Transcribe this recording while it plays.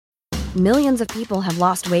Millions of people have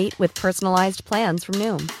lost weight with personalized plans from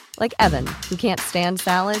Noom. Like Evan, who can't stand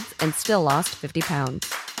salads and still lost 50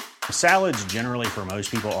 pounds. Salads generally for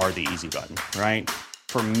most people are the easy button, right?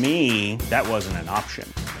 For me, that wasn't an option.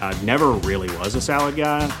 I never really was a salad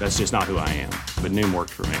guy. That's just not who I am. But Noom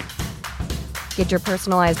worked for me. Get your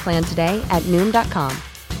personalized plan today at Noom.com.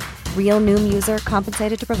 Real Noom user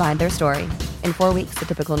compensated to provide their story. In 4 weeks, the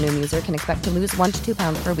typical Noom user can expect to lose 1 to 2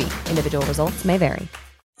 pounds per week. Individual results may vary.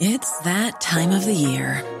 It's that time of the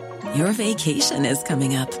year. Your vacation is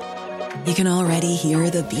coming up. You can already hear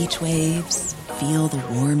the beach waves, feel the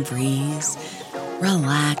warm breeze,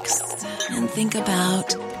 relax, and think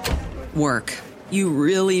about work. You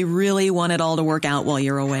really, really want it all to work out while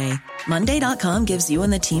you're away. Monday.com gives you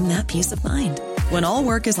and the team that peace of mind. When all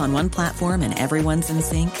work is on one platform and everyone's in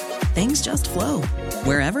sync, things just flow.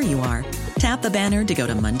 Wherever you are, tap the banner to go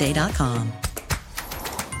to Monday.com.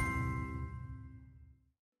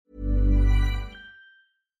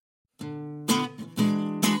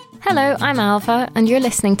 Hello, I'm Alva, and you're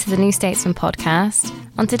listening to the New Statesman podcast.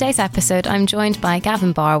 On today's episode, I'm joined by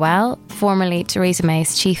Gavin Barwell, formerly Theresa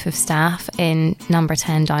May's Chief of Staff in Number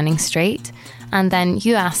 10 Downing Street. And then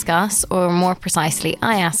you ask us, or more precisely,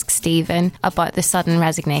 I ask Stephen, about the sudden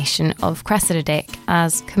resignation of Cressida Dick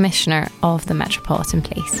as Commissioner of the Metropolitan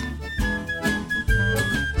Police.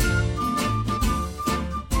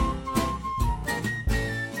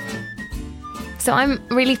 So I'm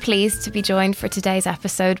really pleased to be joined for today's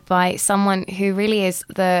episode by someone who really is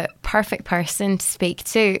the perfect person to speak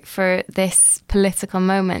to for this political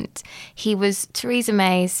moment. He was Theresa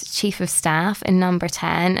May's Chief of Staff in Number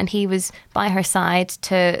 10, and he was by her side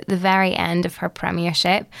to the very end of her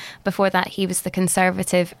premiership. Before that, he was the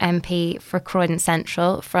Conservative MP for Croydon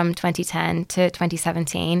Central from 2010 to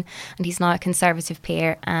 2017, and he's now a Conservative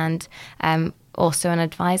peer and also an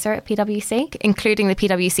advisor at PwC, including the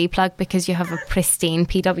PwC plug because you have a pristine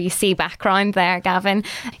PwC background there, Gavin.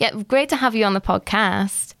 Yeah, great to have you on the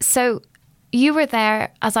podcast. So you were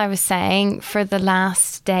there, as I was saying, for the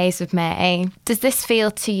last days of May. Does this feel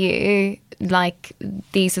to you like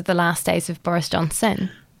these are the last days of Boris Johnson?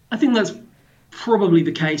 I think that's probably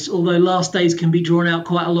the case, although last days can be drawn out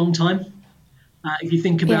quite a long time. If you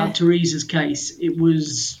think about Theresa's case, it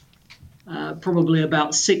was probably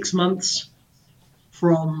about 6 months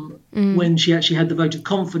from when she actually had the vote of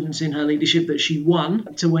confidence in her leadership that she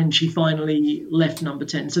won to when she finally left Number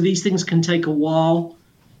 10. So these things can take a while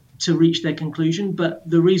to reach their conclusion. But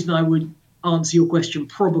the reason I would answer your question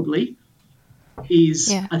probably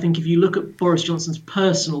is I think if you look at Boris Johnson's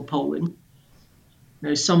personal polling,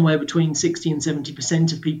 somewhere between 60 and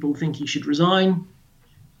 70% of people think he should resign.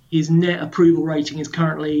 His net approval rating is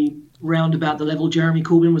currently round about the level Jeremy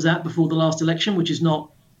Corbyn was at before the last election, which is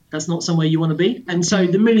that's not somewhere you want to be. And so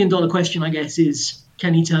the $1 million question, I guess, is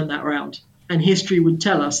can he turn that around? And history would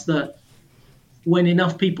tell us that when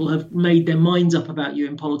enough people have made their minds up about you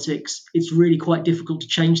in politics, it's really quite difficult to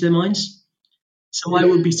change their minds. So I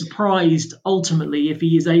would be surprised ultimately if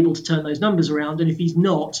he is able to turn those numbers around. And if he's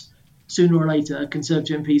not, sooner or later,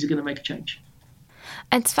 Conservative MPs are going to make a change.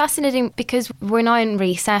 It's fascinating because we're now in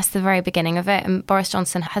recess, the very beginning of it, and Boris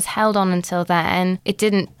Johnson has held on until then. It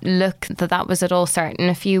didn't look that was at all certain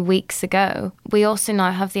a few weeks ago. We also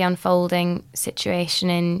now have the unfolding situation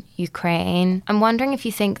in Ukraine. I'm wondering if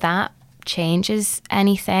you think that changes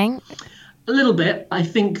anything? A little bit. I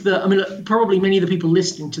think that, probably many of the people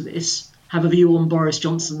listening to this have a view on Boris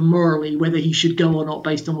Johnson morally, whether he should go or not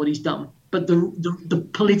based on what he's done. But the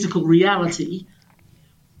political reality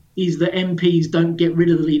is that MPs don't get rid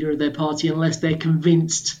of the leader of their party unless they're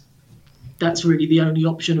convinced that's really the only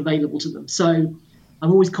option available to them. So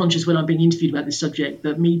I'm always conscious when I'm being interviewed about this subject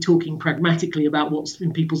that me talking pragmatically about what's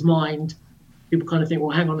in people's mind, people kind of think,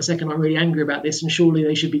 well, hang on a second, I'm really angry about this, and surely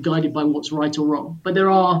they should be guided by what's right or wrong. But the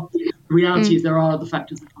reality is there are other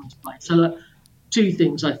factors that come into play. So two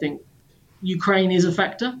things, I think. Ukraine is a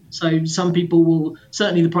factor. So some people will,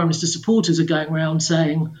 certainly the Prime Minister's supporters are going around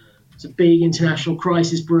saying, it's a big international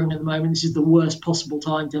crisis brewing at the moment. This is the worst possible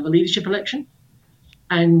time to have a leadership election.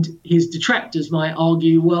 And his detractors might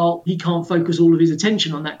argue, well, he can't focus all of his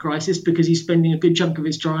attention on that crisis because he's spending a good chunk of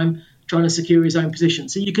his time trying to secure his own position.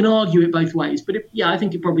 So you can argue it both ways. But I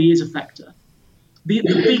think it probably is a factor. The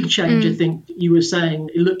big change, I think you were saying,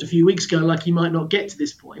 it looked a few weeks ago like he might not get to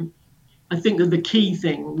this point. I think that the key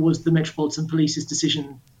thing was the Metropolitan Police's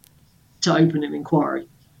decision to open an inquiry.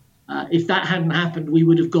 If that hadn't happened, we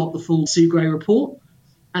would have got the full Sue Gray report,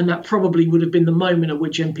 and that probably would have been the moment at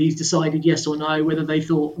which MPs decided yes or no, whether they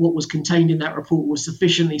thought what was contained in that report was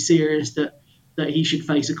sufficiently serious that he should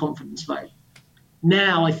face a confidence vote.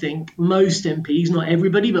 Now, I think most MPs, not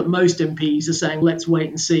everybody, but most MPs are saying, let's wait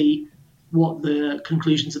and see what the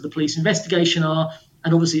conclusions of the police investigation are,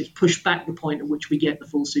 and obviously it's pushed back the point at which we get the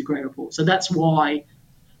full Sue Gray report. So that's why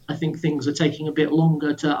I think things are taking a bit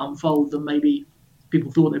longer to unfold than maybe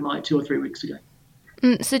people thought they might 2 or 3 weeks ago.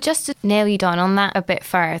 So just to nail you down on that a bit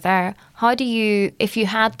further, how do you, if you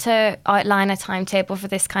had to outline a timetable for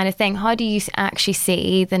this kind of thing, how do you actually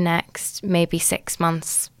see the next maybe 6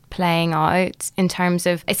 months playing out in terms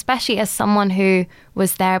of, especially as someone who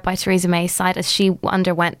was there by Theresa May's side as she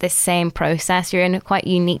underwent this same process, you're in a quite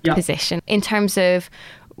unique position in terms of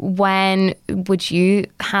when would you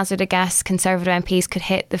hazard a guess Conservative MPs could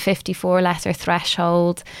hit the 54 letter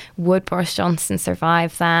threshold? Would Boris Johnson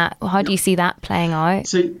survive that? How do you see that playing out?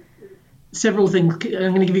 So several things. I'm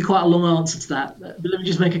going to give you quite a long answer to that, but let me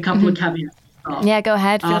just make a couple of caveats. Yeah, go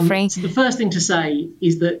ahead, feel free. So the first thing to say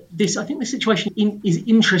is that I think the situation is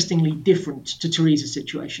interestingly different to Theresa's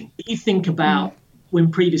situation. If you think about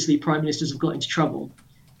when previously Prime Ministers have got into trouble,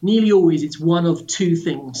 nearly always it's one of two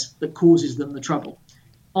things that causes them the trouble.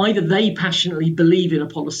 Either they passionately believe in a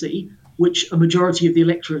policy which a majority of the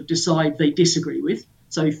electorate decide they disagree with,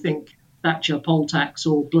 so think Thatcher poll tax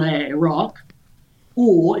or Blair Iraq,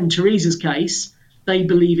 or in Theresa's case, they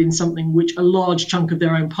believe in something which a large chunk of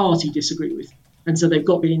their own party disagree with. And so they've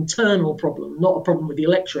got the internal problem, not a problem with the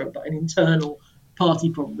electorate, but an internal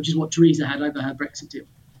party problem, which is what Theresa had over her Brexit deal.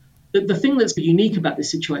 The thing that's unique about this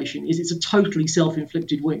situation is it's a totally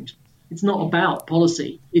self-inflicted wound. It's not about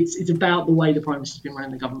policy. It's about the way the Prime Minister's been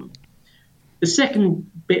running the government. The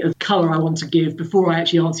second bit of colour I want to give before I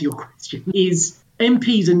actually answer your question is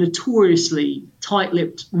MPs are notoriously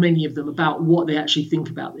tight-lipped, many of them, about what they actually think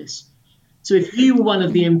about this. So if you were one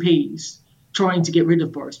of the MPs trying to get rid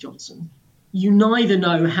of Boris Johnson, you neither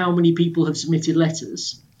know how many people have submitted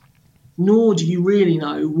letters, nor do you really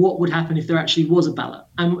know what would happen if there actually was a ballot.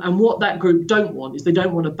 And what that group don't want is they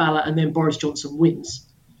don't want a ballot and then Boris Johnson wins.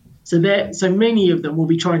 So many of them will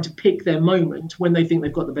be trying to pick their moment when they think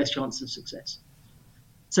they've got the best chance of success.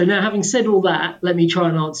 So now, having said all that, let me try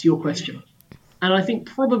and answer your question. And I think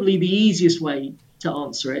probably the easiest way to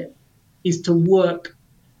answer it is to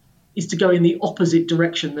go in the opposite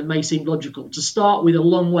direction that may seem logical, to start with a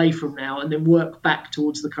long way from now and then work back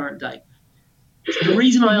towards the current day. The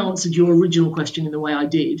reason I answered your original question in the way I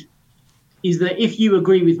did is that if you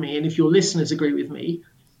agree with me and if your listeners agree with me,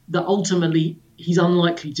 that ultimately he's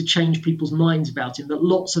unlikely to change people's minds about him, that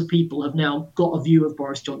lots of people have now got a view of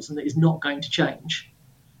Boris Johnson that is not going to change,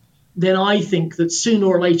 then I think that sooner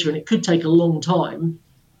or later, and it could take a long time,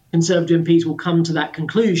 Conservative MPs will come to that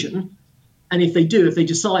conclusion. And if they do, if they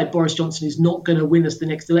decide Boris Johnson is not going to win us the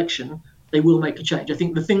next election, they will make a change. I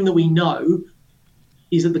think the thing that we know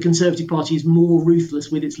is that the Conservative Party is more ruthless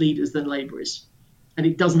with its leaders than Labour is. And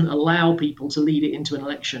it doesn't allow people to lead it into an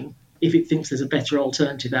election if it thinks there's a better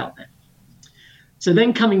alternative out there. So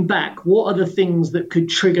then coming back, what are the things that could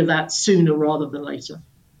trigger that sooner rather than later?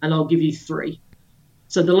 And I'll give you 3.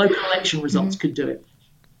 So the local election results could do it.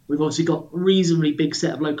 We've obviously got a reasonably big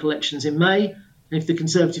set of local elections in May. And if the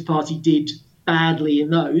Conservative Party did badly in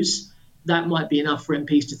those, that might be enough for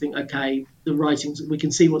MPs to think, OK, the writings, we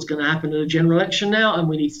can see what's going to happen in a general election now, and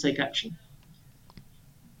we need to take action.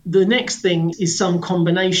 The next thing is some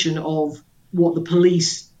combination of what the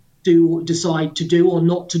police do or decide to do or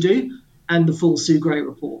not to do and the full Sue Gray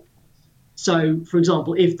report. So, for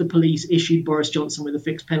example, if the police issued Boris Johnson with a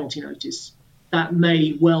fixed penalty notice, that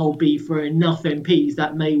may well be, for enough MPs,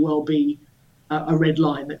 that may well be a red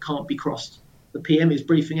line that can't be crossed. The PM is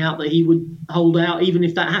briefing out that he would hold out even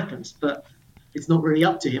if that happens, but it's not really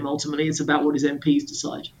up to him. Ultimately, it's about what his MPs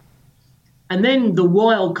decide. And then the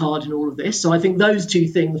wild card in all of this, so I think those 2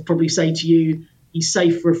 things probably say to you, he's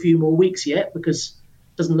safe for a few more weeks yet, because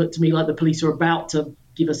it doesn't look to me like the police are about to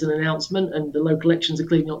give us an announcement and the local elections are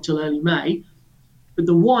clearly not till early May. But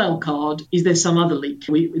the wild card is there's some other leak.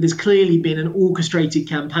 There's clearly been an orchestrated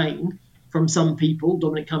campaign from some people,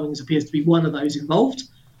 Dominic Cummings appears to be one of those involved,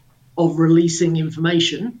 of releasing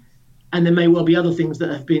information. And there may well be other things that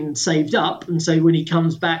have been saved up. And so when he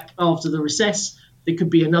comes back after the recess, there could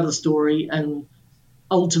be another story. And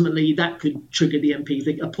ultimately that could trigger the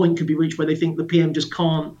MP. A point could be reached where they think the PM just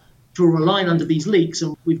can't draw a line under these leaks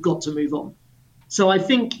and we've got to move on. So I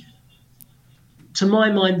think, to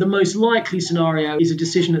my mind, the most likely scenario is a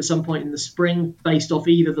decision at some point in the spring based off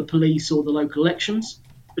either the police or the local elections,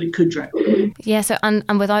 but it could drag on. Yeah, so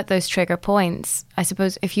and without those trigger points, I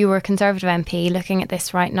suppose if you were a Conservative MP looking at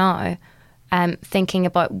this right now, thinking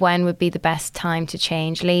about when would be the best time to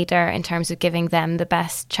change leader in terms of giving them the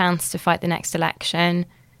best chance to fight the next election,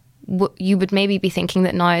 you would maybe be thinking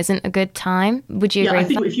that now isn't a good time. Would you agree? I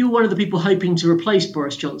think if you were one of the people hoping to replace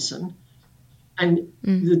Boris Johnson, And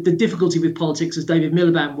the difficulty with politics, as David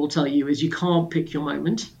Miliband will tell you, is you can't pick your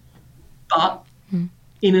moment. But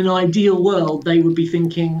in an ideal world, they would be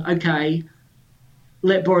thinking, okay,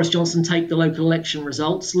 let Boris Johnson take the local election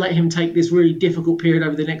results. Let him take this really difficult period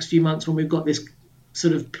over the next few months when we've got this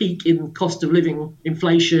sort of peak in cost of living,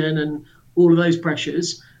 inflation and all of those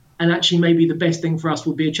pressures. And actually maybe the best thing for us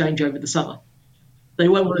would be a change over the summer. They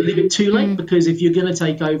won't want to leave it too late because if you're going to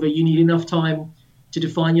take over, you need enough time to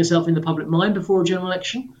define yourself in the public mind before a general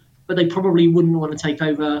election. But they probably wouldn't want to take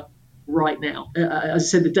over right now. As I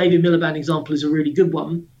said, the David Miliband example is a really good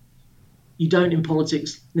one. You don't in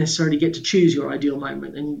politics necessarily get to choose your ideal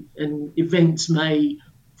moment, and events may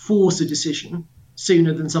force a decision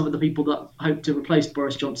sooner than some of the people that hope to replace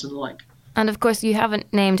Boris Johnson like. And of course, you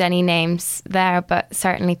haven't named any names there, but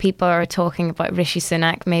certainly people are talking about Rishi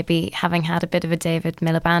Sunak maybe having had a bit of a David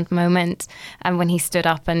Miliband moment, and when he stood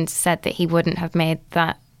up and said that he wouldn't have made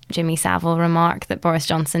that Jimmy Savile remark that Boris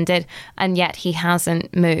Johnson did, and yet he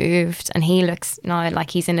hasn't moved, and he looks now like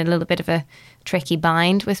he's in a little bit of a tricky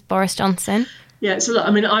bind with Boris Johnson. Yeah, so look,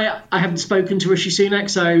 I mean, I haven't spoken to Rishi Sunak,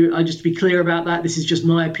 so I just to be clear about that, this is just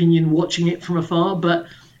my opinion watching it from afar, but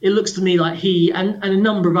it looks to me like he and a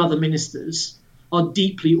number of other ministers are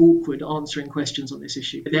deeply awkward answering questions on this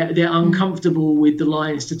issue. They're uncomfortable with the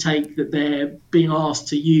lines to take that they're being asked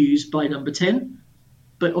to use by number 10.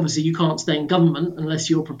 But obviously you can't stay in government unless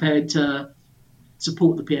you're prepared to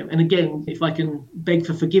support the PM. And again, if I can beg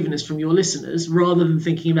for forgiveness from your listeners, rather than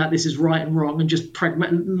thinking about this as right and wrong and just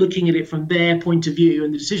looking at it from their point of view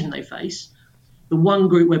and the decision they face, the one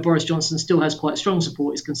group where Boris Johnson still has quite strong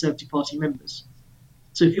support is Conservative Party members.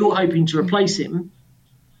 So if you're hoping to replace him,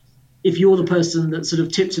 if you're the person that sort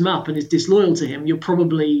of tips him up and is disloyal to him, you're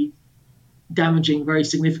probably damaging very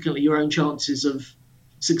significantly your own chances of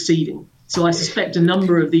succeeding. So I suspect a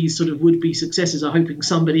number of these sort of would-be successors are hoping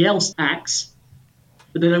somebody else acts,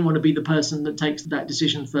 but they don't want to be the person that takes that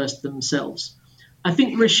decision first themselves. I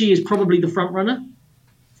think Rishi is probably the front runner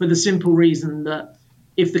for the simple reason that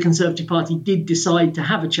if the Conservative Party did decide to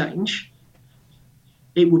have a change,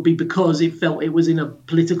 it would be because it felt it was in a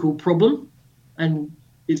political problem and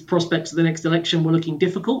its prospects for the next election were looking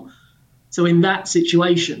difficult. So in that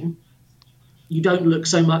situation, you don't look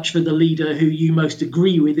so much for the leader who you most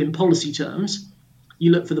agree with in policy terms.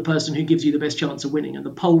 You look for the person who gives you the best chance of winning. And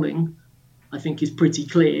the polling, I think, is pretty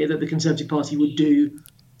clear that the Conservative Party would do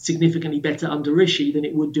significantly better under Rishi than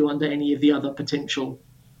it would do under any of the other potential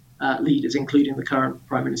leaders, including the current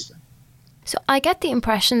Prime Minister. So I get the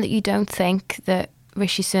impression that you don't think that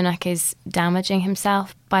Rishi Sunak is damaging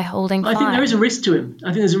himself by holding fire. I think there is a risk to him.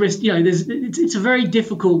 I think there's a risk. You know, it's a very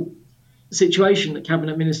difficult situation that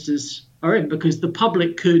cabinet ministers are in because the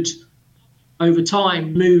public could, over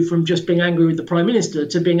time, move from just being angry with the Prime Minister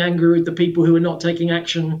to being angry with the people who are not taking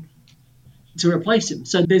action to replace him.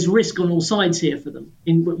 So there's risk on all sides here for them.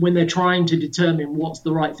 When they're trying to determine what's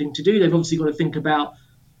the right thing to do, they've obviously got to think about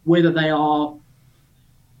whether they are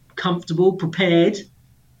comfortable, prepared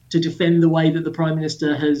to defend the way that the Prime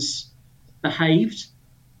Minister has behaved.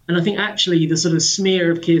 And I think actually the sort of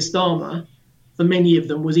smear of Keir Starmer, for many of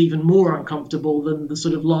them, was even more uncomfortable than the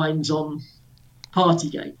sort of lines on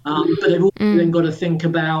Partygate. But they've also then got to think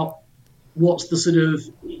about what's the sort of,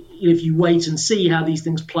 if you wait and see how these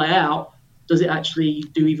things play out, does it actually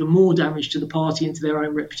do even more damage to the party and to their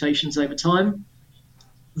own reputations over time?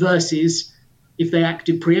 Versus if they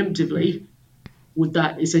acted preemptively, would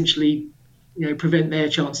that essentially prevent their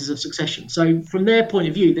chances of succession? So from their point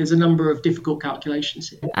of view, there's a number of difficult calculations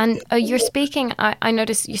here. And you're speaking, I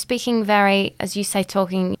notice you're speaking very, as you say,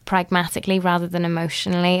 talking pragmatically rather than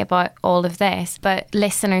emotionally about all of this. But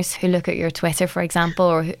listeners who look at your Twitter, for example,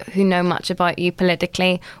 or who know much about you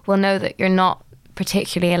politically will know that you're not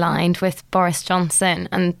particularly aligned with Boris Johnson,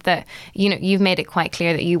 and that you've made it quite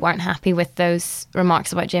clear that you weren't happy with those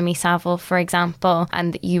remarks about Jimmy Savile, for example,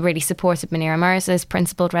 and that you really supported Munira Mirza's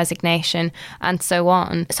principled resignation and so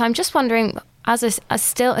on. So I'm just wondering, as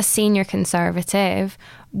still a senior Conservative,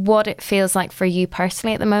 what it feels like for you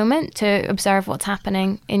personally at the moment to observe what's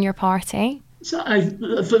happening in your party. So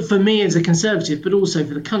for me as a Conservative, but also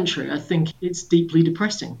for the country, I think it's deeply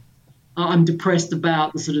depressing. I'm depressed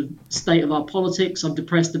about the sort of state of our politics. I'm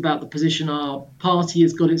depressed about the position my party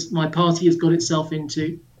has got itself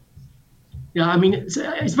into. I mean, it's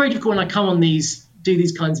very difficult when I come on do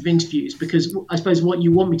these kinds of interviews, because I suppose what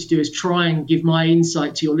you want me to do is try and give my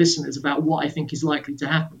insight to your listeners about what I think is likely to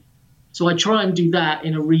happen. So I try and do that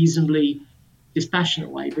in a reasonably dispassionate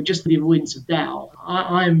way, but just for the avoidance of doubt,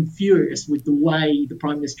 I'm furious with the way the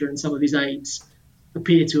Prime Minister and some of his aides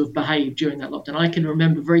appear to have behaved during that lockdown. I can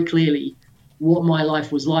remember very clearly what my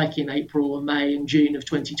life was like in April and May and June of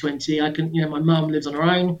 2020. My mum lives on her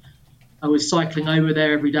own. I was cycling over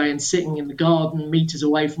there every day and sitting in the garden meters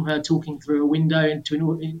away from her, talking through a window and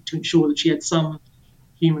to ensure that she had some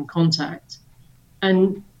human contact.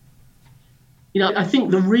 And, I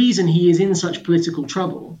think the reason he is in such political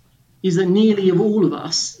trouble is that nearly of all of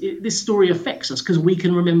us, this story affects us because we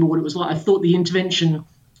can remember what it was like. I thought the intervention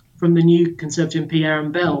from the new Conservative MP,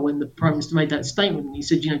 Aaron Bell, when the Prime Minister made that statement, and he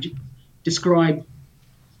said, described,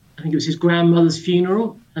 I think it was his grandmother's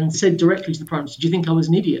funeral, and said directly to the Prime Minister, do you think I was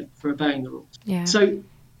an idiot for obeying the rules? Yeah. So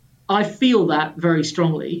I feel that very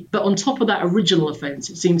strongly. But on top of that original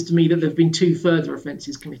offence, it seems to me that there have been 2 further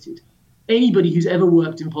offences committed. Anybody who's ever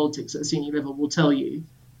worked in politics at a senior level will tell you,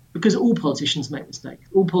 because all politicians make mistakes,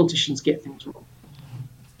 all politicians get things wrong.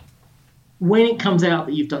 When it comes out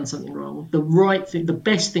that you've done something wrong, the right thing, the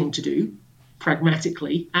best thing to do,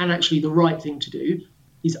 pragmatically, and actually the right thing to do,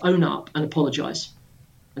 is own up and apologise.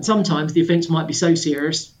 And sometimes the offence might be so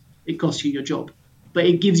serious it costs you your job, but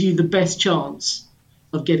it gives you the best chance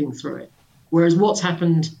of getting through it. Whereas what's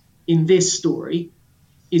happened in this story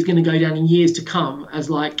is going to go down in years to come as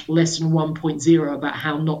like lesson 1.0 about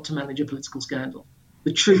how not to manage a political scandal.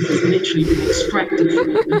 The truth has literally been extracted from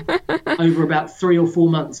you over about 3 or 4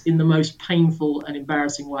 months in the most painful and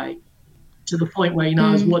embarrassing way, to the point where,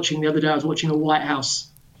 I was watching a White House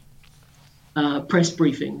press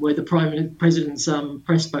briefing where the President's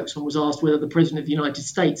press spokesman was asked whether the President of the United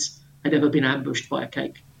States had ever been ambushed by a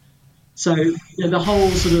cake. So the whole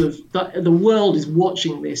the world is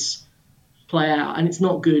watching this play out, and it's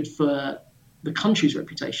not good for the country's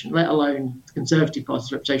reputation, let alone the Conservative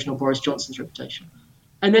Party's reputation or Boris Johnson's reputation.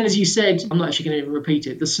 And then, as you said, I'm not actually going to even repeat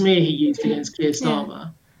it, the smear he used against Keir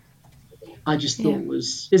Starmer, I just thought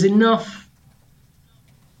there's enough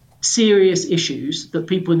serious issues that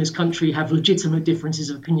people in this country have legitimate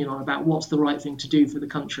differences of opinion on about what's the right thing to do for the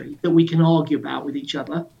country that we can argue about with each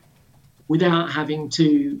other without having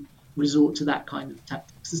to resort to that kind of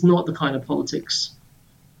tactics. It's not the kind of politics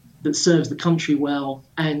that serves the country well.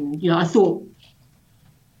 And, I thought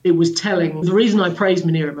it was telling. The reason I praised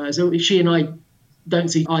Munira Mirza is she and I don't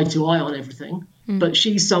see eye to eye on everything, but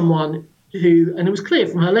she's someone who, and it was clear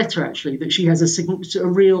from her letter actually, that she has a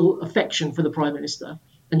real affection for the Prime Minister,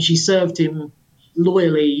 and she served him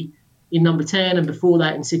loyally in Number 10 and before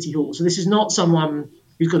that in City Hall. So this is not someone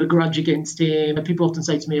who's got a grudge against him. And people often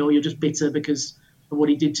say to me, oh, you're just bitter because of what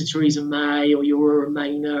he did to Theresa May, or you're a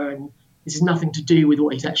Remainer, and this has nothing to do with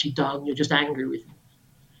what he's actually done. You're just angry with him.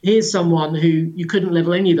 Here's someone who you couldn't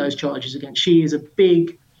level any of those charges against. She is a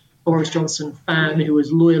big Boris Johnson fan who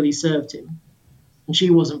has loyally served him, and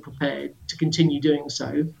she wasn't prepared to continue doing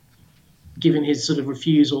so, given his sort of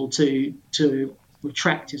refusal to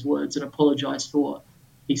retract his words and apologise for what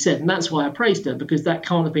he said. And that's why I praised her, because that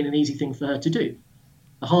can't have been an easy thing for her to do.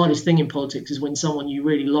 The hardest thing in politics is when someone you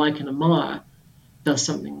really like and admire does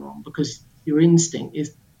something wrong, because your instinct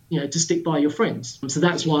is, to stick by your friends. So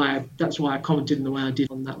that's why I commented in the way I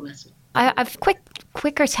did on that letter. I've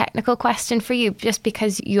quicker technical question for you, just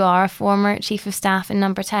because you are a former Chief of Staff in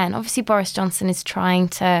Number 10. Obviously, Boris Johnson is trying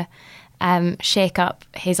to shake up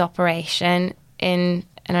his operation in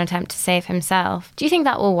an attempt to save himself. Do you think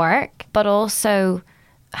that will work? But also,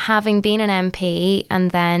 having been an MP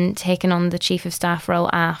and then taken on the Chief of Staff role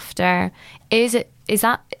after, is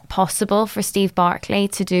that possible for Steve Barclay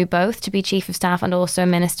to do both, to be Chief of Staff and also a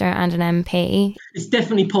Minister and an MP? It's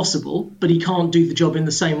definitely possible, but he can't do the job in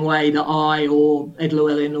the same way that I or Ed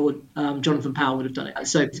Llewellyn or Jonathan Powell would have done it.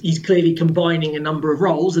 So he's clearly combining a number of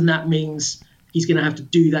roles, and that means he's going to have to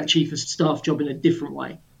do that Chief of Staff job in a different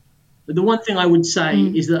way. But the one thing I would say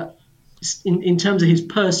is that in terms of his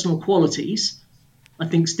personal qualities, I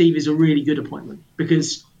think Steve is a really good appointment,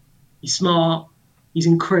 because he's smart, he's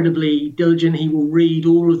incredibly diligent, he will read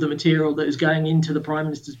all of the material that is going into the Prime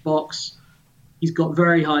Minister's box, he's got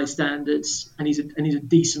very high standards, and he's a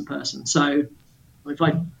decent person. So if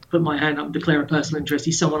I put my hand up and declare a personal interest,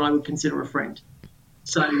 he's someone I would consider a friend.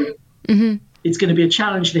 So it's going to be a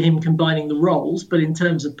challenge for him combining the roles, but in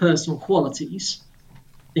terms of personal qualities,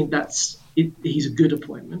 I think he's a good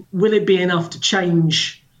appointment. Will it be enough to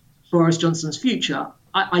change Boris Johnson's future?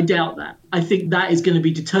 I doubt that. I think that is going to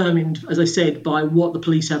be determined, as I said, by what the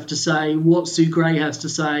police have to say, what Sue Gray has to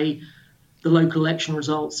say, the local election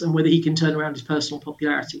results, and whether he can turn around his personal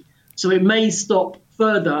popularity. So it may stop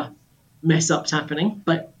further mess-ups happening,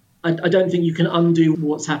 but I don't think you can undo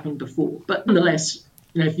what's happened before. But nonetheless,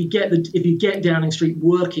 if you get Downing Street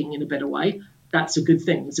working in a better way, that's a good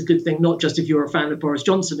thing. It's a good thing not just if you're a fan of Boris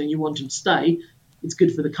Johnson and you want him to stay. It's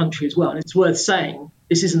good for the country as well. And it's worth saying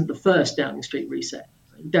this isn't the first Downing Street reset.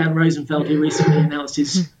 Dan Rosenfeld, who recently announced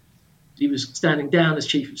his He was standing down as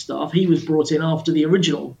Chief of Staff. He was brought in after the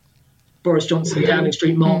original Boris Johnson Downing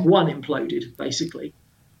Street Mark 1 imploded, basically.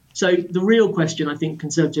 So the real question I think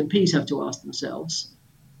Conservative MPs have to ask themselves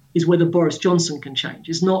is whether Boris Johnson can change.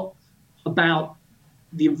 It's not about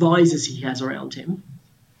the advisors he has around him.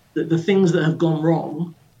 The things that have gone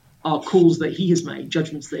wrong are calls that he has made,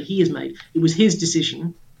 judgments that he has made. It was his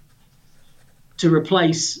decision to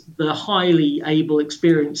replace the highly able,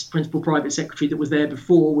 experienced Principal Private Secretary that was there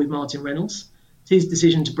before with Martin Reynolds. It's his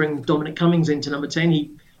decision to bring Dominic Cummings into number 10.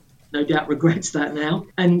 He no doubt regrets that now.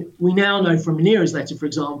 And we now know from Munira's letter, for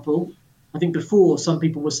example, I think before some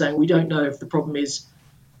people were saying we don't know if the problem is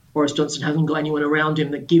Boris Johnson hasn't got anyone around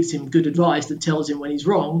him that gives him good advice, that tells him when he's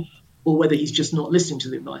wrong, or whether he's just not listening to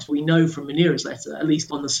the advice. We know from Munira's letter, at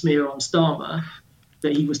least on the smear on Starmer,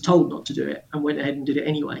 that he was told not to do it and went ahead and did it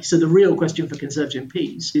anyway. So the real question for Conservative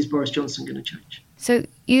MPs is Boris Johnson going to change? So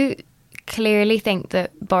you clearly think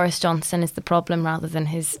that Boris Johnson is the problem rather than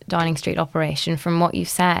his Downing Street operation from what you've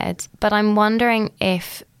said. But I'm wondering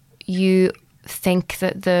if you think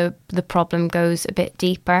that the problem goes a bit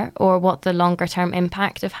deeper, or what the longer term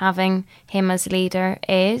impact of having him as leader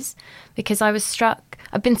is. Because I've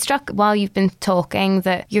been struck while you've been talking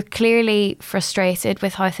that you're clearly frustrated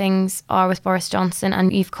with how things are with Boris Johnson,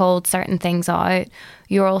 and you've called certain things out.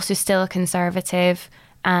 You're also still a Conservative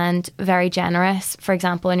and very generous, for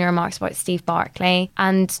example, in your remarks about Steve Barclay.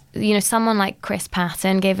 And, you know, someone like Chris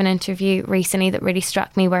Patton gave an interview recently that really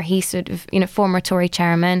struck me, where he sort of, former Tory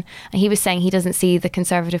chairman, and he was saying he doesn't see the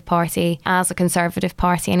Conservative Party as a Conservative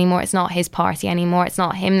Party anymore. It's not his party anymore. It's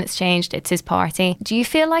not him that's changed, it's his party. Do you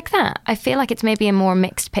feel like that? I feel like it's maybe a more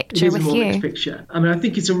mixed picture with you. It is a more mixed picture. I mean, I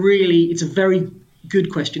think it's a very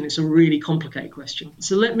good question. It's a really complicated question.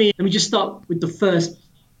 So let me just start with the first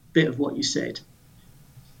bit of what you said.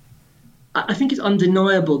 I think it's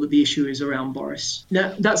undeniable that the issue is around Boris.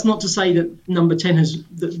 Now, that's not to say that number 10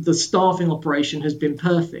 the staffing operation has been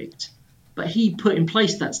perfect, but he put in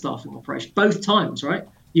place that staffing operation both times, right?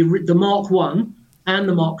 The Mark 1 and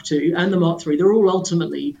the Mark 2 and the Mark 3, they're all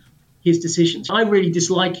ultimately his decisions. I really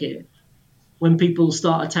dislike it when people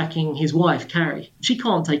start attacking his wife, Carrie. She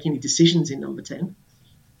can't take any decisions in number 10.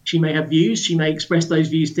 She may have views, she may express those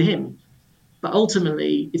views to him, but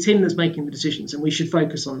ultimately it's him that's making the decisions, and we should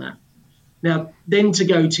focus on that. Now, then to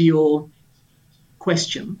go to your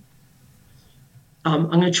question, I'm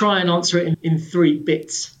going to try and answer it in three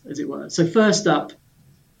bits, as it were. So first up,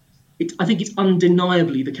 I think it's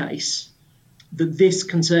undeniably the case that this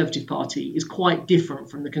Conservative Party is quite different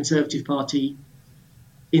from the Conservative Party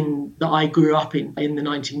that I grew up in the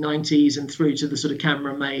 1990s and through to the sort of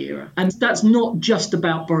Cameron May era. And that's not just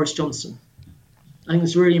about Boris Johnson. I think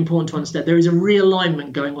it's really important to understand. There is a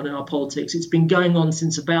realignment going on in our politics. It's been going on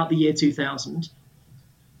since about the year 2000.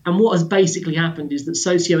 And what has basically happened is that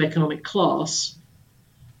socioeconomic class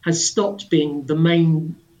has stopped being the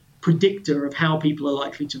main predictor of how people are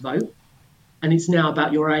likely to vote. And it's now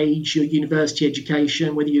about your age, your university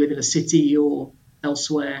education, whether you live in a city or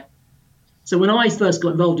elsewhere. So when I first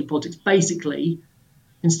got involved in politics, basically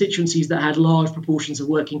constituencies that had large proportions of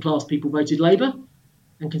working class people voted Labour,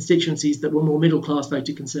 and constituencies that were more middle class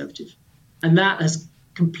voted Conservative. And that has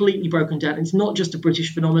completely broken down. It's not just a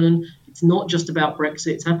British phenomenon. It's not just about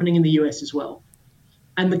Brexit. It's happening in the US as well.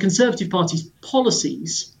 And the Conservative Party's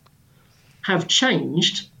policies have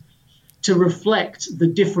changed to reflect the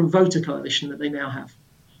different voter coalition that they now have.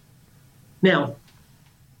 Now,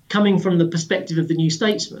 coming from the perspective of the New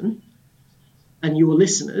Statesman and your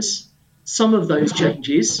listeners, some of those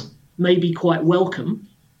changes may be quite welcome,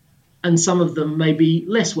 and some of them may be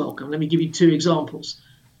less welcome. Let me give you two examples.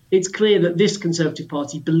 It's clear that this Conservative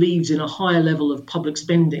Party believes in a higher level of public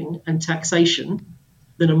spending and taxation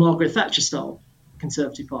than a Margaret Thatcher-style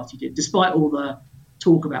Conservative Party did, despite all the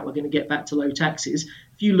talk about we're going to get back to low taxes.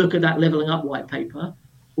 If you look at that Levelling Up white paper,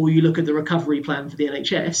 or you look at the recovery plan for the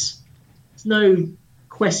NHS, there's no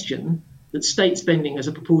question that state spending as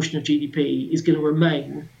a proportion of GDP is going to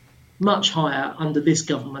remain much higher under this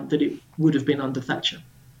government than it would have been under Thatcher.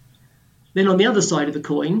 Then on the other side of the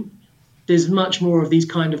coin, there's much more of these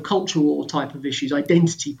kind of cultural war type of issues,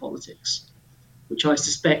 identity politics, which I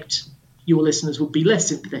suspect your listeners would be less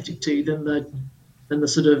sympathetic to than the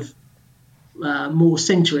sort of more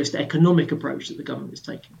centrist economic approach that the government is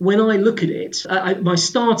taking. When I look at it, my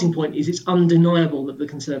starting point is it's undeniable that the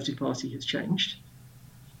Conservative Party has changed.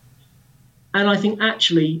 And I think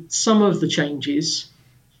actually some of the changes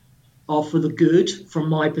are for the good from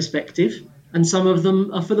my perspective, and some of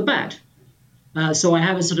them are for the bad. So I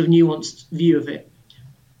have a sort of nuanced view of it.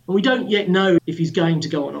 And we don't yet know if he's going to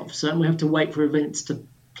go on officer, and we have to wait for events to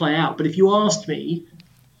play out. But if you asked me,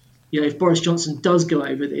 if Boris Johnson does go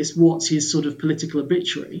over this, what's his sort of political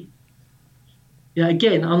obituary?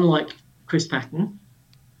 Again, unlike Chris Patten,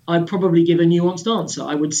 I'd probably give a nuanced answer.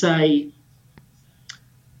 I would say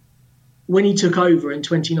when he took over in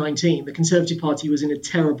 2019, the Conservative Party was in a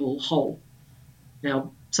terrible hole.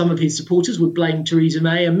 Now, some of his supporters would blame Theresa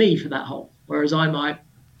May and me for that hole, whereas I might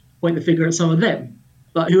point the finger at some of them.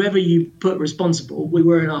 But whoever you put responsible, we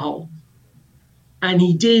were in a hole. And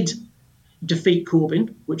he did defeat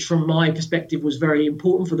Corbyn, which from my perspective was very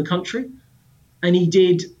important for the country. And he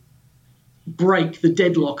did break the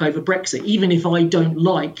deadlock over Brexit. Even if I don't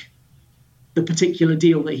like the particular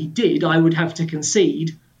deal that he did, I would have to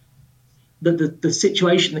concede that the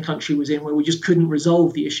situation the country was in, where we just couldn't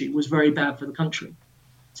resolve the issue, was very bad for the country.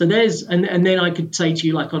 So and then I could say to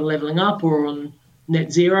you, like on levelling up or on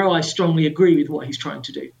net zero, I strongly agree with what he's trying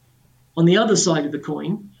to do. On the other side of the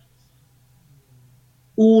coin,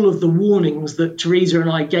 all of the warnings that Theresa and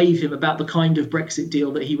I gave him about the kind of Brexit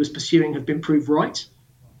deal that he was pursuing have been proved right.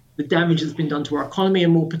 The damage that's been done to our economy,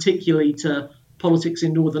 and more particularly to politics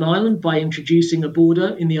in Northern Ireland by introducing a border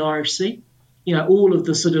in the Irish Sea. All of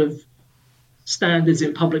the sort of standards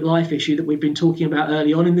in public life issue that we've been talking about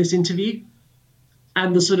early on in this interview,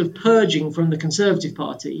 and the sort of purging from the Conservative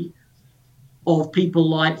Party of people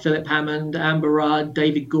like Philip Hammond, Amber Rudd,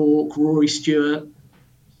 David Gauke, Rory Stewart,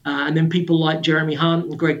 and then people like Jeremy Hunt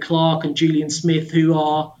and Greg Clark and Julian Smith, who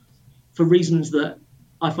are, for reasons that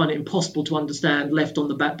I find it impossible to understand, left on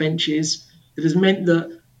the back benches. That has meant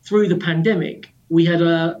that through the pandemic, we had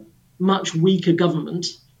a much weaker government.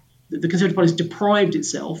 The Conservative Party has deprived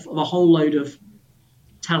itself of a whole load of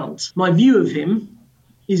talent. My view of him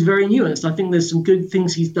is very nuanced. I think there's some good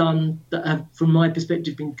things he's done that have, from my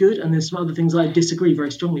perspective, been good, and there's some other things I disagree very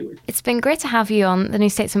strongly with. It's been great to have you on the New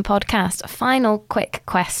Statesman podcast. A final quick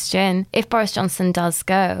question. If Boris Johnson does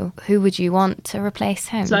go, who would you want to replace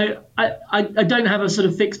him? So I don't have a sort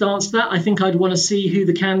of fixed answer to that. I think I'd want to see who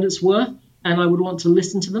the candidates were, and I would want to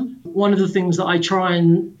listen to them. One of the things that I try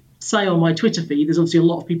and say on my Twitter feed, there's obviously a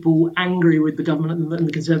lot of people angry with the government and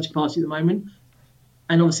the Conservative Party at the moment.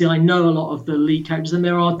 And obviously I know a lot of the lead characters, and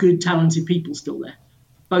there are good, talented people still there,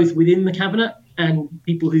 both within the cabinet and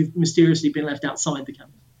people who've mysteriously been left outside the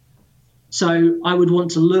cabinet. So I would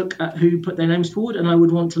want to look at who put their names forward, and I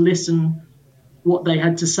would want to listen what they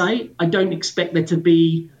had to say. I don't expect there to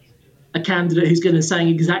be a candidate who's going to say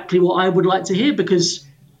exactly what I would like to hear, because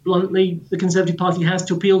bluntly, the Conservative Party has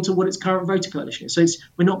to appeal to what its current voter coalition is. So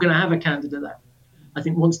we're not going to have a candidate that I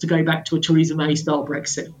think wants to go back to a Theresa May style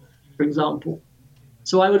Brexit, for example.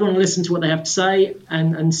 So I would want to listen to what they have to say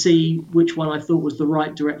and see which one I thought was the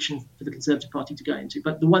right direction for the Conservative Party to go into.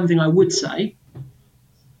 But the one thing I would say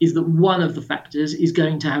is that one of the factors is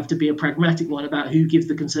going to have to be a pragmatic one about who gives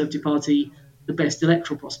the Conservative Party the best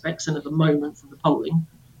electoral prospects. And at the moment, from the polling,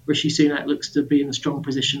 Rishi Sunak looks to be in a strong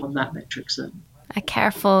position on that metric, certainly. A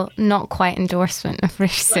careful, not quite endorsement of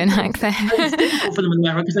Rishi Sunak there. It's difficult for them in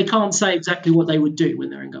America because they can't say exactly what they would do when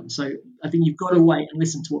they're in government. So I think you've got to wait and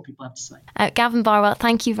listen to what people have to say. Gavin Barwell,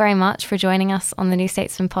 thank you very much for joining us on the New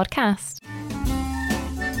Statesman podcast.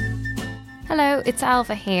 Hello, it's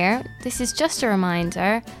Alva here. This is just a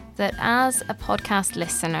reminder that as a podcast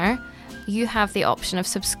listener, you have the option of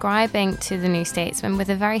subscribing to the New Statesman with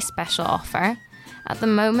a very special offer. At the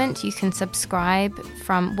moment, you can subscribe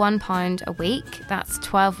from £1 a week. That's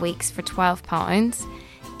 12 weeks for £12.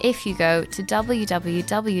 If you go to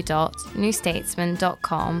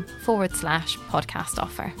www.newstatesman.com/podcast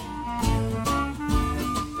offer.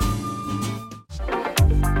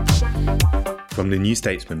 From the New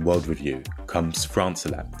Statesman World Review comes France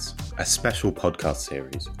Elects, a special podcast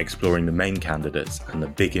series exploring the main candidates and the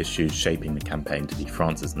big issues shaping the campaign to be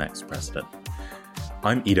France's next president.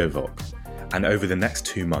 I'm Ido Vok. And over the next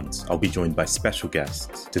 2 months, I'll be joined by special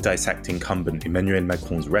guests to dissect incumbent Emmanuel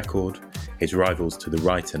Macron's record, his rivals to the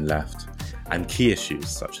right and left, and key issues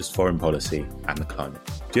such as foreign policy and the climate.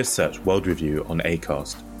 Just search World Review on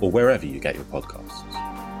Acast or wherever you get your podcasts.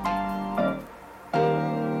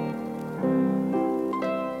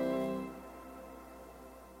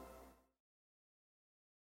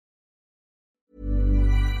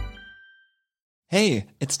 Hey,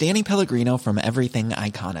 it's Danny Pellegrino from Everything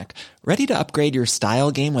Iconic. Ready to upgrade your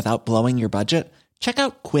style game without blowing your budget? Check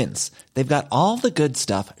out Quince. They've got all the good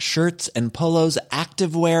stuff, shirts and polos,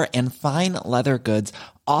 activewear, and fine leather goods,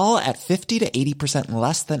 all at 50 to 80%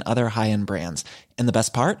 less than other high-end brands. And the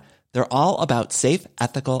best part? They're all about safe,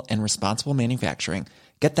 ethical, and responsible manufacturing.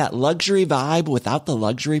 Get that luxury vibe without the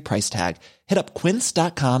luxury price tag. Hit up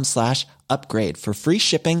quince.com/upgrade for free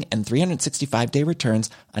shipping and 365-day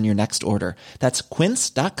returns on your next order. That's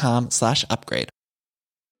quince.com/upgrade.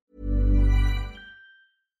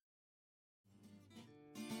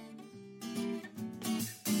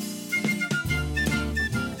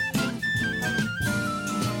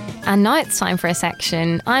 And now it's time for a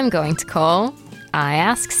section I'm going to call I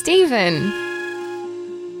Ask Stephen.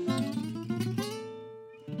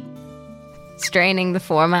 Straining the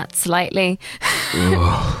format slightly.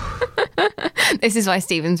 This is why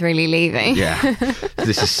Stephen's really leaving. Yeah,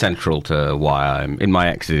 this is central to why I'm in my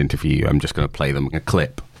exit interview. I'm just going to play them a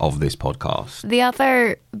clip of this podcast. The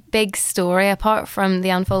other big story, apart from the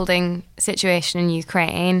unfolding situation in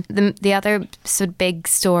Ukraine, the other sort of big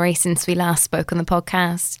story since we last spoke on the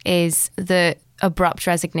podcast is the abrupt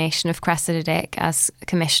resignation of Cressida Dick as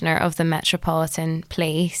Commissioner of the Metropolitan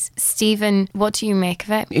Police. Stephen, what do you make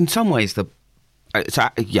of it? In some ways, I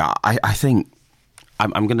think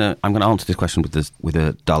I'm gonna answer this question with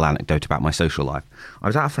a dull anecdote about my social life. I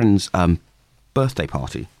was at a friend's birthday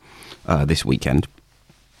party this weekend,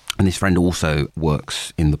 and this friend also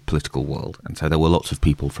works in the political world, and so there were lots of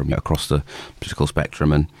people from across the political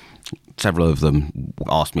spectrum, and several of them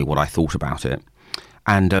asked me what I thought about it.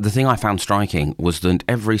 And the thing I found striking was that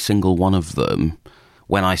every single one of them,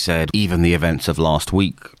 when I said even the events of last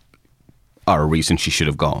week are a reason she should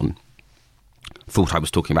have gone, thought I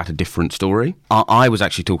was talking about a different story. I was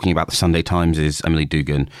actually talking about the Sunday Times' Emily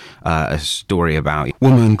Dugan, a story about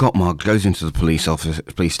woman got mugged, goes into the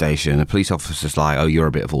police station. The police officer's like, "Oh, you're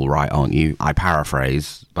a bit of all right, aren't you?" I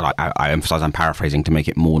paraphrase, but I emphasise I'm paraphrasing to make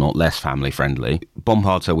it more, not less family friendly.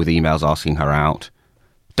 Bombards her with emails asking her out.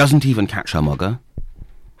 Doesn't even catch her mugger.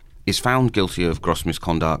 Is found guilty of gross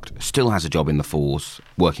misconduct, still has a job in the force,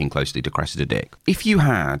 working closely to Cressida Dick. If you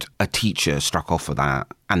had a teacher struck off for that,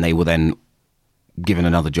 and they were then given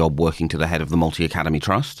another job working to the head of the Multi-Academy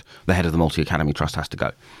Trust, the head of the Multi-Academy Trust has to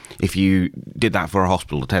go. If you did that for a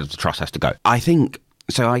hospital, the head of the trust has to go. I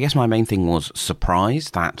guess my main thing was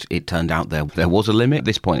surprise that it turned out there was a limit. At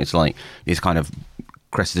this point, it's like this kind of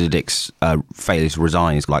Cressida Dick's failures to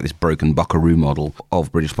resign is like this broken buckaroo model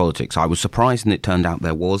of British politics. I was surprised and it turned out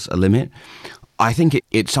there was a limit. I think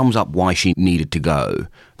it sums up why she needed to go,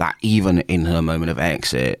 that even in her moment of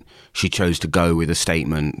exit, she chose to go with a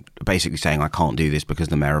statement basically saying, I can't do this because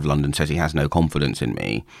the Mayor of London says he has no confidence in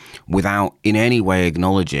me, without in any way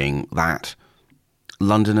acknowledging that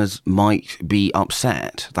Londoners might be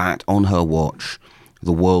upset that on her watch,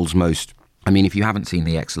 the world's most... I mean, if you haven't seen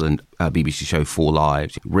the excellent BBC show 4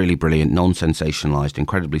 Lives, really brilliant, non-sensationalised,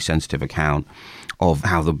 incredibly sensitive account of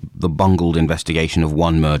how the bungled investigation of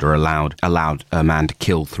one murder allowed a man to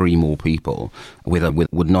kill 3 more people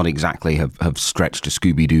would not exactly have stretched a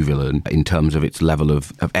Scooby-Doo villain in terms of its level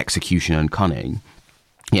of execution and cunning.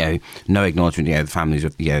 No acknowledgement, the families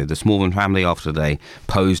of, the Smallman family after they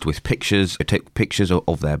posed with pictures, took pictures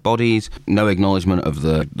of their bodies, no acknowledgement of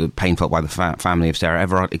the pain felt by the family of Sarah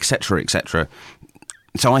Everard, etc., etc.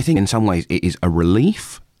 So I think in some ways it is a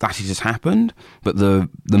relief that it has happened, but the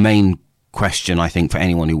main question, I think, for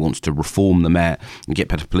anyone who wants to reform the Met and get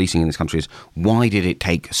better policing in this country is, why did it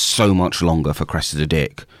take so much longer for Cressida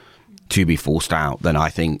Dick to be forced out than I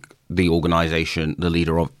think the organisation, the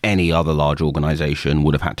leader of any other large organisation,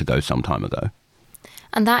 would have had to go some time ago?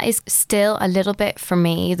 And that is still a little bit, for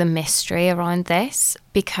me, the mystery around this,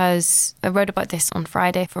 because I wrote about this on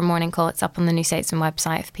Friday for Morning Call. It's up on the New Statesman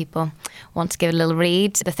website if people want to give it a little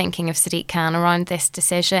read, the thinking of Sadiq Khan around this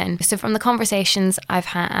decision. So from the conversations I've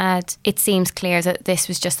had, it seems clear that this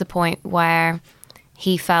was just the point where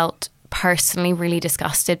he felt personally really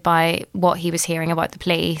disgusted by what he was hearing about the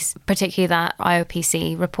police, particularly that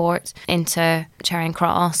IOPC report into Charing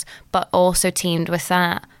Cross, but also teamed with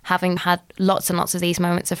that, having had lots and lots of these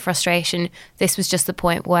moments of frustration, this was just the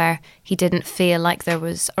point where he didn't feel like there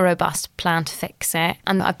was a robust plan to fix it.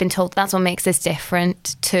 And I've been told that's what makes this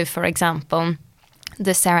different to, for example,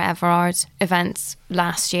 the Sarah Everard events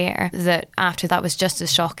last year, that after that was just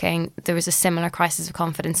as shocking. There was a similar crisis of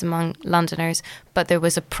confidence among Londoners, but there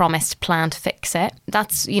was a promised plan to fix it.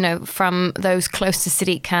 That's, from those close to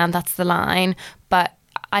Sadiq Khan, that's the line. But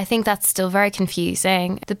I think that's still very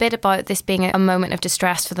confusing. The bit about this being a moment of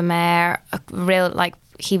distress for the mayor, a real,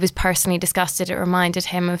 he was personally disgusted. It reminded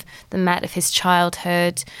him of the Met of his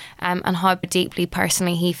childhood, and how deeply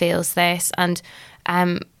personally he feels this, and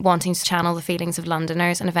wanting to channel the feelings of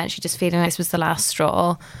Londoners and eventually just feeling this was the last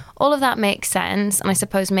straw. All of that makes sense, and I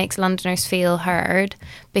suppose makes Londoners feel heard,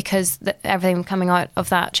 because everything coming out of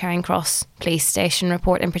that Charing Cross police station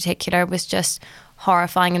report in particular was just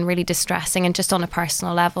horrifying and really distressing. And just on a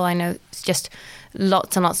personal level, I know it's just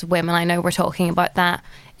lots and lots of women I know were talking about that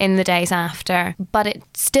in the days after. But it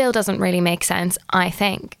still doesn't really make sense, I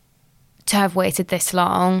think, to have waited this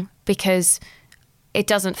long, because it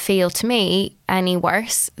doesn't feel to me any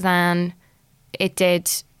worse than it did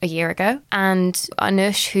a year ago. And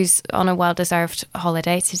Anush, who's on a well-deserved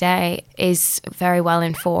holiday today, is very well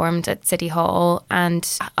informed at City Hall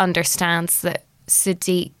and understands that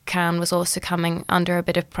Sadiq Khan was also coming under a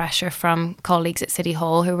bit of pressure from colleagues at City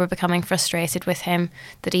Hall who were becoming frustrated with him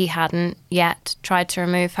that he hadn't yet tried to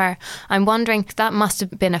remove her. I'm wondering, that must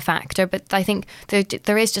have been a factor, but I think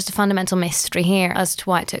there is just a fundamental mystery here as to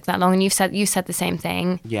why it took that long. And you said the same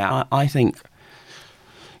thing. Yeah, I think,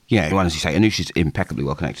 yeah, well, as you say, Anush is impeccably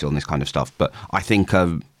well connected on this kind of stuff. But I think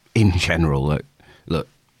in general, look,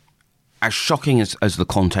 as shocking as the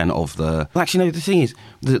content of the... Well, actually, no, the thing is,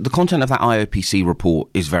 the content of that IOPC report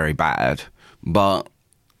is very bad, but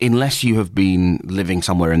unless you have been living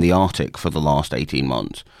somewhere in the Arctic for the last 18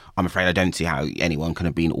 months, I'm afraid I don't see how anyone can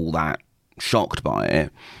have been all that shocked by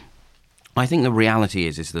it. I think the reality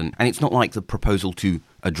is that... And it's not like the proposal to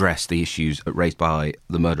address the issues raised by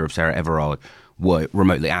the murder of Sarah Everard were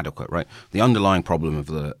remotely adequate, right? The underlying problem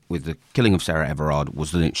with the killing of Sarah Everard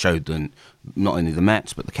was that it showed that not only the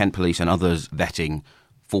Mets, but the Kent Police and others vetting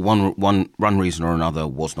for one reason or another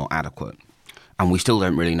was not adequate. And we still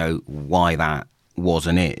don't really know why that was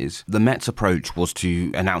and is. The Mets approach was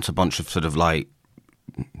to announce a bunch of sort of like,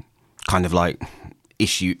 kind of like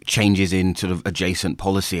issue changes in sort of adjacent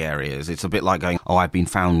policy areas. It's a bit like going, oh, I've been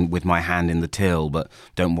found with my hand in the till, but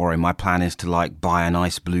don't worry, my plan is to like buy a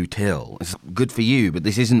nice blue till. It's good for you, but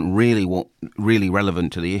this isn't really what really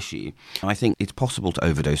relevant to the issue. I think it's possible to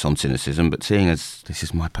overdose on cynicism, but seeing as this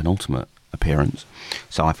is my penultimate appearance,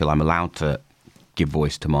 so I feel I'm allowed to give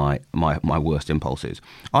voice to my worst impulses.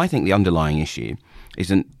 I think the underlying issue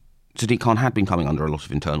isn't Sadiq Khan had been coming under a lot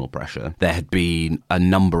of internal pressure. There had been a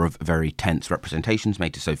number of very tense representations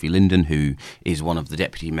made to Sophie Linden, who is one of the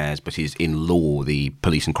deputy mayors, but is in law the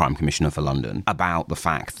Police and Crime Commissioner for London, about the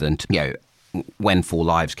fact that, you know, when 4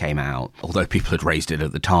 Lives came out, although people had raised it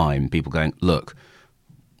at the time, people going, look,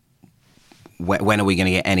 when are we going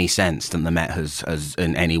to get any sense that the Met has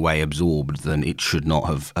in any way absorbed that it should not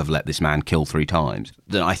have let this man kill 3 times?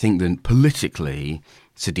 That I think that politically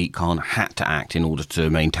Sadiq Khan had to act in order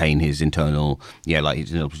to maintain his internal,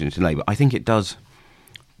 his internal position in Labour. I think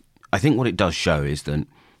what it does show is that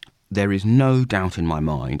there is no doubt in my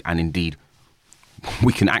mind, and indeed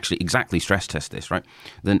we can actually exactly stress test this, right?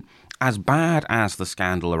 Then as bad as the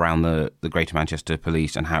scandal around the Greater Manchester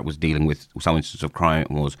Police and how it was dealing with some instances of crime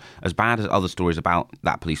was, as bad as other stories about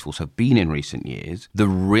that police force have been in recent years, the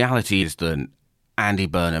reality is that Andy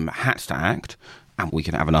Burnham had to act. And we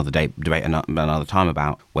can have another debate another time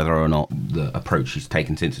about whether or not the approach he's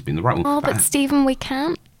taken since has been the right one. Oh, but Stephen, we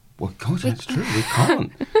can't. Well, God, that's true. We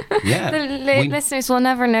can't. Yeah. The listeners will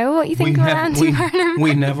never know what you think about Andy Burnham.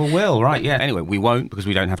 We never will, right? Yeah. Anyway, we won't because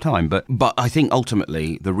we don't have time. But I think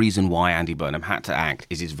ultimately the reason why Andy Burnham had to act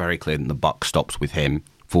is it's very clear that the buck stops with him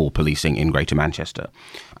for policing in Greater Manchester.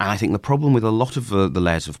 And I think the problem with a lot of the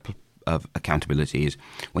layers of accountability is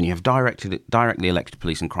when you have directly elected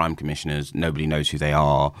police and crime commissioners, nobody knows who they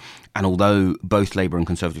are. And although both Labour and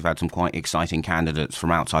Conservative had some quite exciting candidates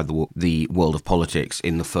from outside the world of politics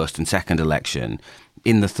in the first and second election,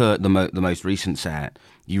 in the third, the most recent set,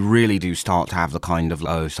 you really do start to have the kind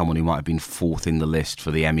of, someone who might have been 4th in the list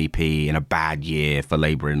for the MEP in a bad year for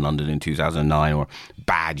Labour in London in 2009 or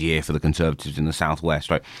bad year for the Conservatives in the South West,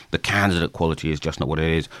 right? The candidate quality is just not what it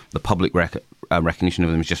is. The public recognition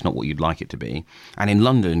of them is just not what you'd like it to be. And in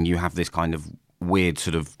London, you have this kind of weird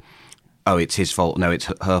sort of, oh, it's his fault, no, it's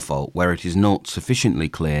her fault, where it is not sufficiently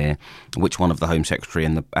clear which one of the Home Secretary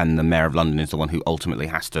and the Mayor of London is the one who ultimately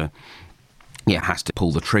has to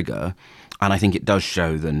pull the trigger. And I think it does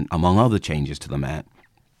show that, among other changes to the Met,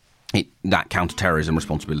 that counter-terrorism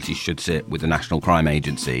responsibility should sit with the National Crime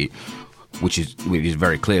Agency, which is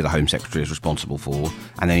very clear the Home Secretary is responsible for.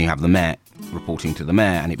 And then you have the Met reporting to the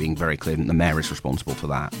Mayor, and it being very clear that the Mayor is responsible for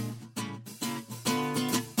that.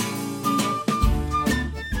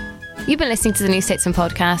 You've been listening to the New Statesman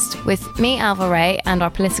podcast with me, Alva Ray, and our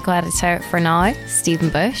political editor for now, Stephen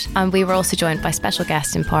Bush. And we were also joined by special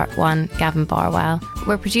guest in part 1, Gavin Barwell.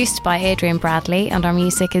 We're produced by Adrian Bradley, and our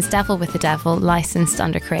music is Devil with the Devil, licensed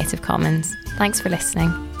under Creative Commons. Thanks for listening.